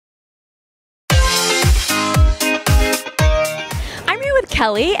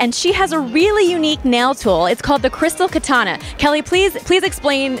Kelly, and she has a really unique nail tool. It's called the Crystal Katana. Kelly, please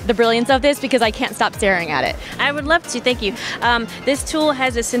explain the brilliance of this because I can't stop staring at it. I would love to, thank you. This tool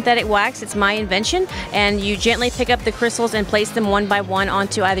has a synthetic wax, it's my invention, and you gently pick up the crystals and place them one by one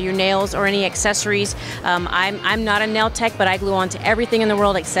onto either your nails or any accessories. I'm not a nail tech, but I glue onto everything in the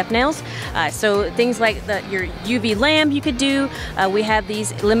world except nails. So things like your UV lamp you could do. We have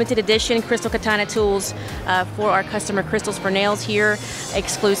these limited edition Crystal Katana tools for our customer Crystals for Nails here,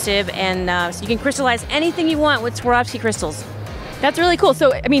 exclusive, and so you can crystallize anything you want with Swarovski crystals. That's really cool.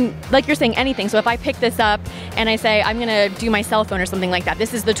 So, I mean, like you're saying, anything. So if I pick this up and I say, I'm gonna do my cell phone or something like that,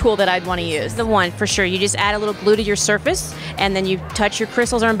 this is the tool that I'd wanna use. The one, for sure. You just add a little glue to your surface, and then you touch your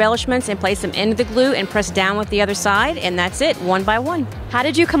crystals or embellishments and place them into the glue and press down with the other side, and that's it, one by one. How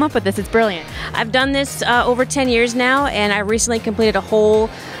did you come up with this? It's brilliant. I've done this over 10 years now, and I recently completed a whole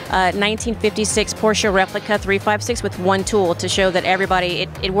 1956 Porsche replica 356 with one tool to show that everybody,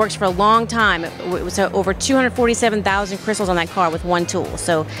 it works for a long time. It was over 247,000 crystals on that car with one tool.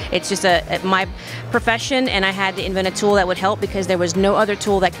 So it's just my profession, and I had to invent a tool that would help because there was no other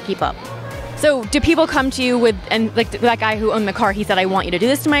tool that could keep up. So do people come to you with, and like that guy who owned the car, he said, I want you to do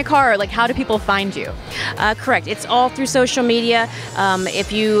this to my car, or like how do people find you? Correct. It's all through social media.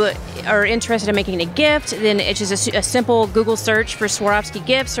 If you are interested in making a gift, then it's just a simple Google search for Swarovski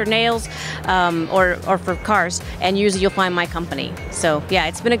gifts or nails, or for cars, and usually you'll find my company. So yeah,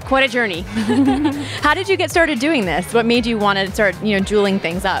 it's been quite a journey. How did you get started doing this? What made you want to start, jeweling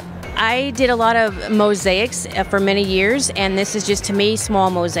things up? I did a lot of mosaics for many years, and this is just, to me,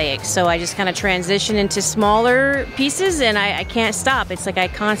 small mosaics. So I just kind of transition into smaller pieces, and I can't stop. It's like I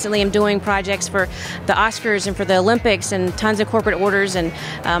constantly am doing projects for the Oscars and for the Olympics and tons of corporate orders, and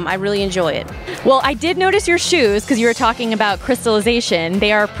I really enjoy it. Well, I did notice your shoes because you were talking about crystallization.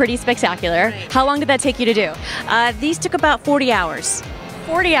 They are pretty spectacular. Right. How long did that take you to do? These took about 40 hours.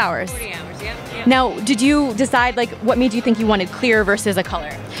 40 hours? 40 hours, yep. Now, did you decide, what made you think you wanted clear versus a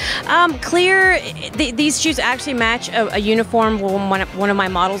color? Clear, these shoes actually match a uniform one of my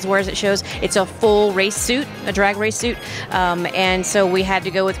models wears. It shows it's a full race suit, a drag race suit, and so we had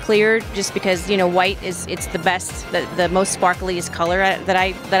to go with clear just because, white it's the best, the most sparkliest color that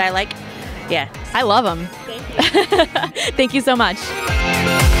I like. Yeah. I love them. Thank you. Thank you so much.